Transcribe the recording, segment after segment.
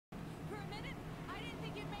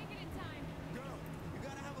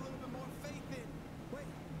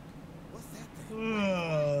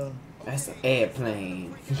That's an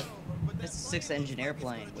airplane. It's a six-engine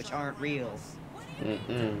airplane, which aren't real.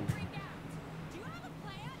 Mm-mm.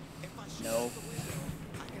 No.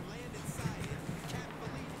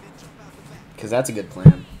 Because that's a good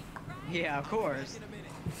plan. Yeah, of course.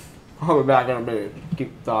 Oh, we're not gonna move.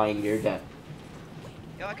 Keep flying, you're dead.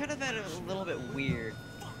 Yo, I kind of had it a little bit weird.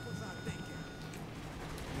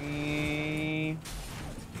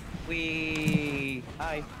 Wee.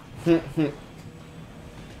 Hi.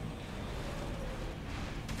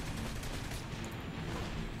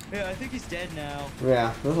 Yeah, I think he's dead now.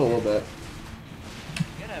 Yeah, just a little bit.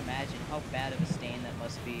 You gotta imagine how bad of a stain that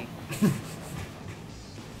must be.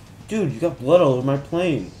 Dude, you got blood all over my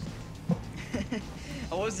plane.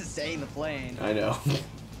 I wasn't staying the plane. I know. I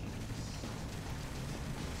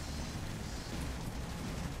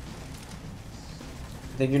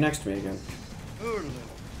think you're next to me again.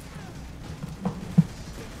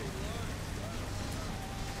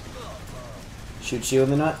 Shoots you in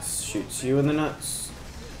the nuts. Shoots you in the nuts.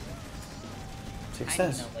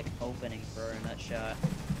 Success. I need no, like, opening for a nut shot.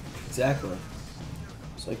 Exactly.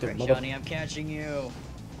 It's like they're Right, Johnny, I'm catching you.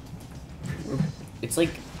 It's like.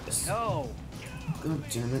 No. God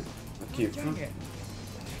damn it! Cute. Dang it.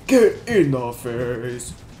 Get in the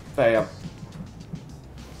face. Bam.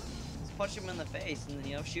 Let's punch him in the face and then,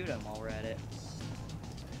 you know, shoot him while we're at it.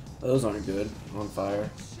 Those aren't good. On fire.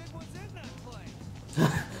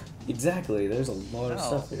 Exactly. There's a lot of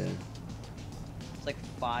stuff here. It's like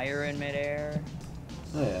fire in midair.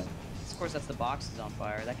 Oh yeah. Of course, that's the boxes on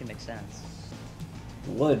fire. That can make sense.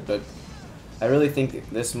 It would, but I really think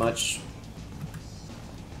this much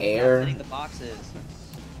air. Not hitting the boxes.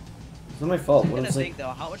 It's not my fault. I'm What gonna is think though,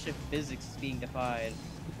 how much of physics is being defied?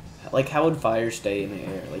 like how would fire stay in the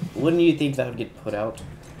air? Like, wouldn't you think that would get put out,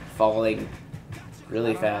 falling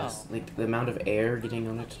really fast? know. Like the amount of air getting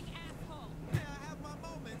on it.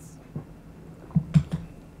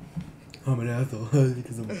 I'm an asshole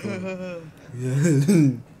because I'm fun.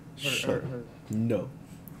 Yeah. Sure. No.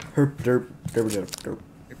 Herp derp derp derp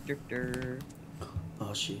derp. Derp.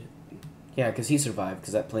 Oh shit. Yeah, because he survived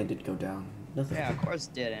because that plane didn't go down. Nothing. Yeah, of course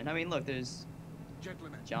it didn't. I mean, look, there's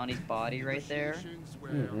Johnny's body right there.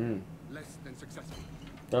 Mm-hmm.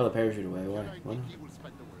 Throw the parachute away. Why?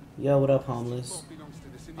 Yo, what up, homeless?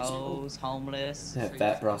 Oh, he's homeless. Yeah,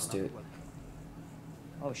 fat prostitute.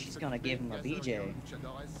 Oh, she's gonna give him a BJ.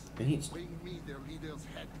 And he's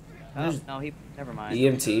Oh, no, he. Never mind.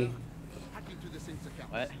 EMT.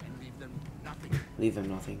 What? Leave him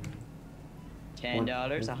nothing. $10,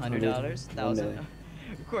 $100, $1,000. $1,000,000.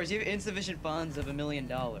 Of course, you have insufficient funds of $1 million.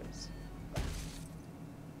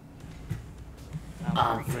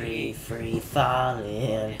 I'm free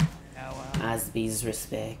falling. Oh, As bees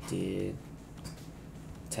respected.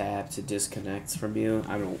 Tap to disconnect from you.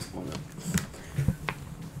 I don't wanna.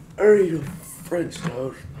 I need a French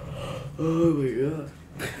toast. Oh my god.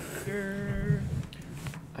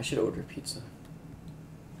 I should order pizza.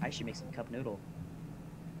 I should make some cup noodle.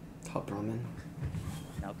 Cup ramen.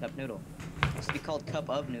 No, cup noodle. It used to be called cup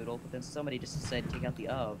of noodle, but then somebody just decided to take out the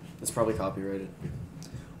of. That's probably copyrighted.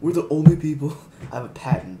 We're the only people. I have a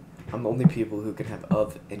patent. I'm the only people who can have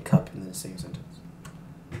of and cup in the same sentence.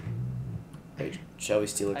 Hey, shall we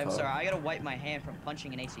steal a car? I'm sorry, I gotta wipe my hand from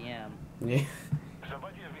punching an ATM. Yeah.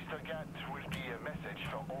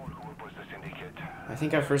 I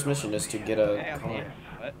think our first mission is to get a car.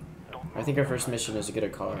 What? I think our first mission is to get a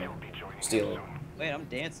car. Steal it. Wait, I'm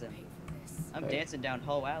dancing. I'm dancing down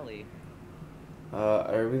Hull Alley.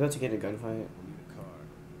 Are we about to get in a gunfight?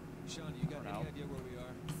 Sean, you got any idea where we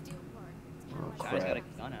are? Oh Johnny's got a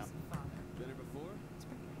crap. gun out. Been here before?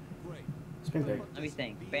 Great. Spring break. Let me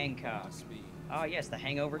think. Bangkok. Speed. Oh yes, The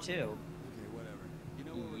Hangover 2. Okay, whatever. You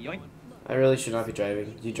know where we're Yoink. going? I really should not be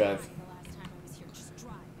driving. You drive.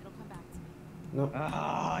 Nope.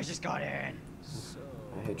 Ah, I just got in. So,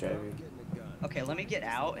 I hate driving. getting a gun. Okay, let me get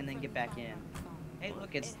out and then get back in. Hey,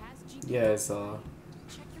 look, it's Yeah, I saw.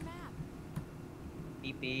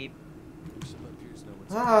 beep beep. We should let Pierce know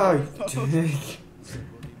what's Ah, up. you dick.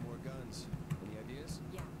 We'll need more guns. Any ideas?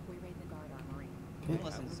 Yeah, we raid the guard armory. I'm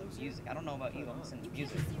listening to some music. I don't know about you, I'm listening to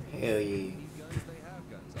music. Hell yeah. Need guns, they have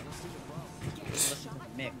guns. I don't see the problem. Listen to the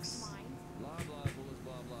mix. Blah, blah, bullets,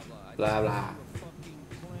 blah, blah, blah. I Blah, just blah. want a fucking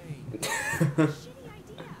plane.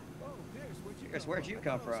 Oh, Pierce, where'd you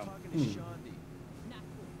come from? Talking to Shondi.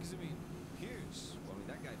 'Cause, I mean, Pierce, well, I mean,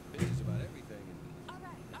 that guy bitches about everything. And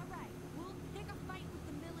Alright. We'll pick a fight with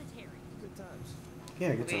the military. good times.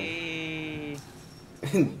 Yeah, good time.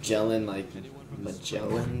 We Magellan, like Anyone from the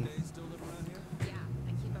Magellan. days still live around here? Yeah,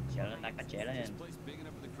 I keep up with Chillin' like a chillin'. Place big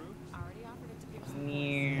enough for the crew? already offered it to people.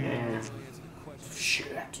 Meow. Answer the question.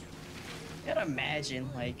 Shit. You gotta imagine,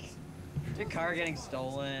 like, Your car getting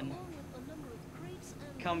stolen.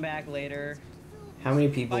 Come back later. How many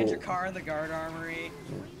people? Find your car in the guard armory.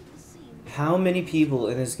 How many people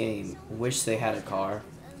in this game wish they had a car?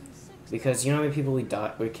 Because you know how many people we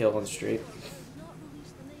kill on the street?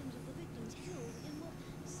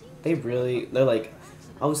 They're like,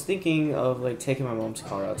 I was thinking of like taking my mom's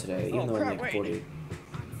car out today, even though I'm like 40.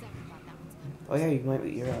 Oh yeah,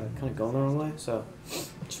 you're kind of going the wrong way, so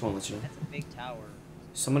just want to let you know. That's a big tower.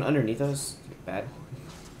 Someone underneath us? Bad.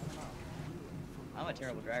 I'm a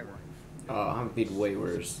terrible driver. Oh, I'm being way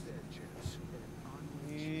worse.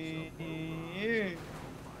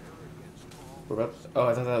 We're about oh,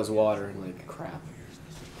 I thought that was water and like crap.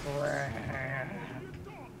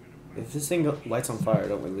 If this thing lights on fire,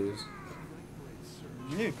 don't we lose?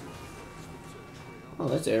 Oh,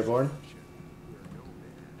 that's airborne.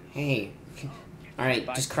 Hey. Alright,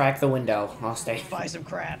 just crack the window. I'll stay. Buy some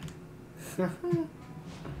crap.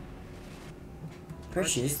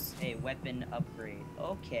 Purchase a weapon upgrade.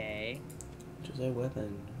 Okay. just a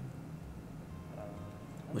weapon.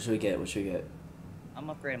 What should we get? What should we get? I'm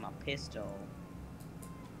upgrading my pistol.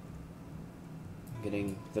 I'm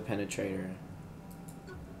getting the penetrator.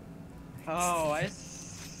 Oh, why?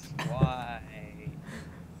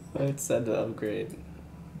 It said to upgrade.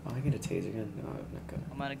 Oh, I get a taser gun? No, I'm not gonna.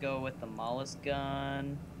 I'm gonna go with the mollusk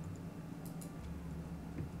gun.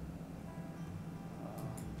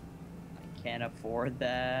 I can't afford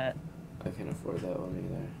that. I can't afford that one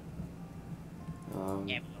either.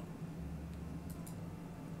 Ammo.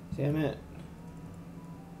 Damn it.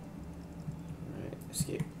 Alright,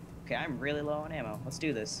 escape. Okay, I'm really low on ammo. Let's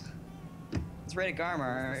do this. Let's raid a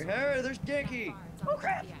Garmar. Hey, there's Dinky! Oh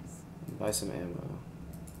crap! Buy some ammo.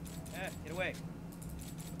 Get away.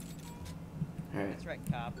 Alright. That's right,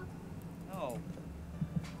 cop. Oh.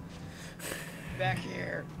 Back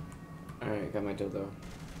here. Alright, got my dildo.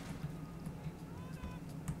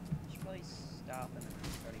 Should probably stop and then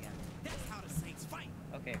start again. That's how the Saints fight.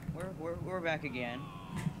 Okay, we're back again.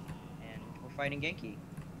 And we're fighting Genki.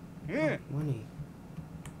 Yeah. Money.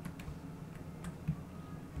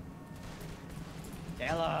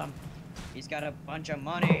 Kill him! He's got a bunch of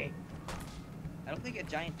money! I don't think a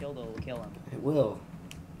giant dildo will kill him. It will.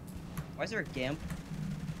 Why is there a gimp?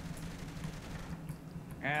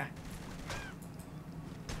 Ah.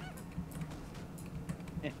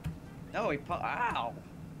 No, ow!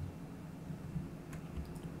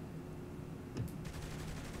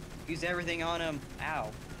 Use everything on him.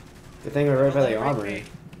 Ow. Good thing we're right by Don't the let it armory. rape me.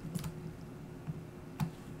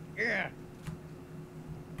 Yeah.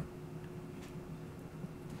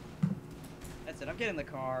 That's it. I'm getting in the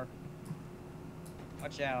car.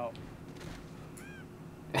 Watch out.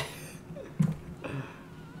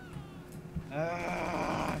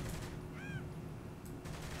 Ah.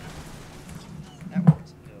 That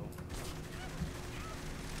works too.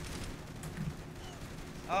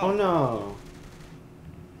 Oh no.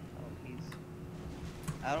 Oh, please.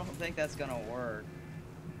 I don't think that's gonna work.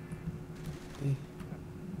 I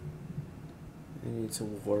need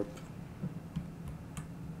some warp.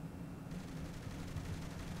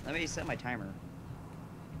 Let me set my timer.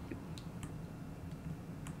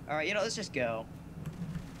 Alright, you know, let's just go.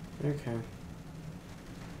 Okay.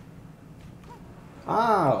 Oh!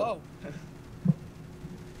 Whoa!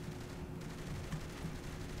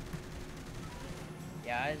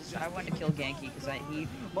 Yeah, I wanted to kill Genki because he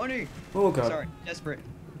money. Oh god. Sorry, desperate.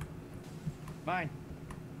 Mine.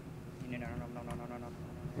 No.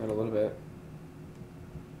 Got a little bit.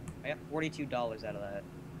 I got $42 out of that.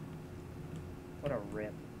 What a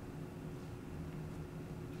rip.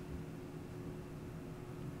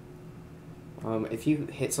 If you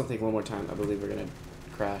hit something one more time, I believe we're gonna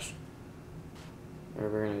crash. Or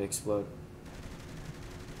we're gonna explode.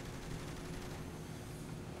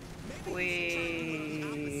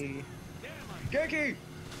 Wee. Genki!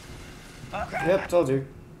 Oh, crap. Yep, told you.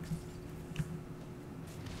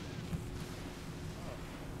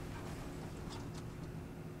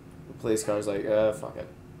 The police car's like, fuck it.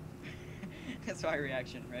 That's my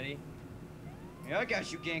reaction. Ready? Yeah, I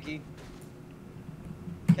got you, Genki.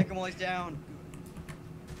 Kick him while he's down.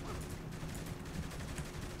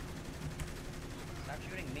 Stop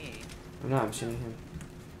shooting me. I'm shooting him.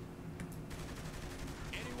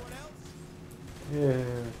 Anyone else?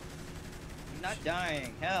 Yeah. I'm not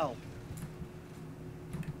dying. Help.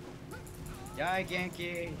 Die,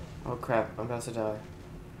 Genki. Oh crap, I'm about to die.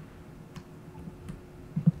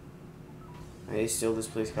 I need to steal this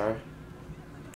police car.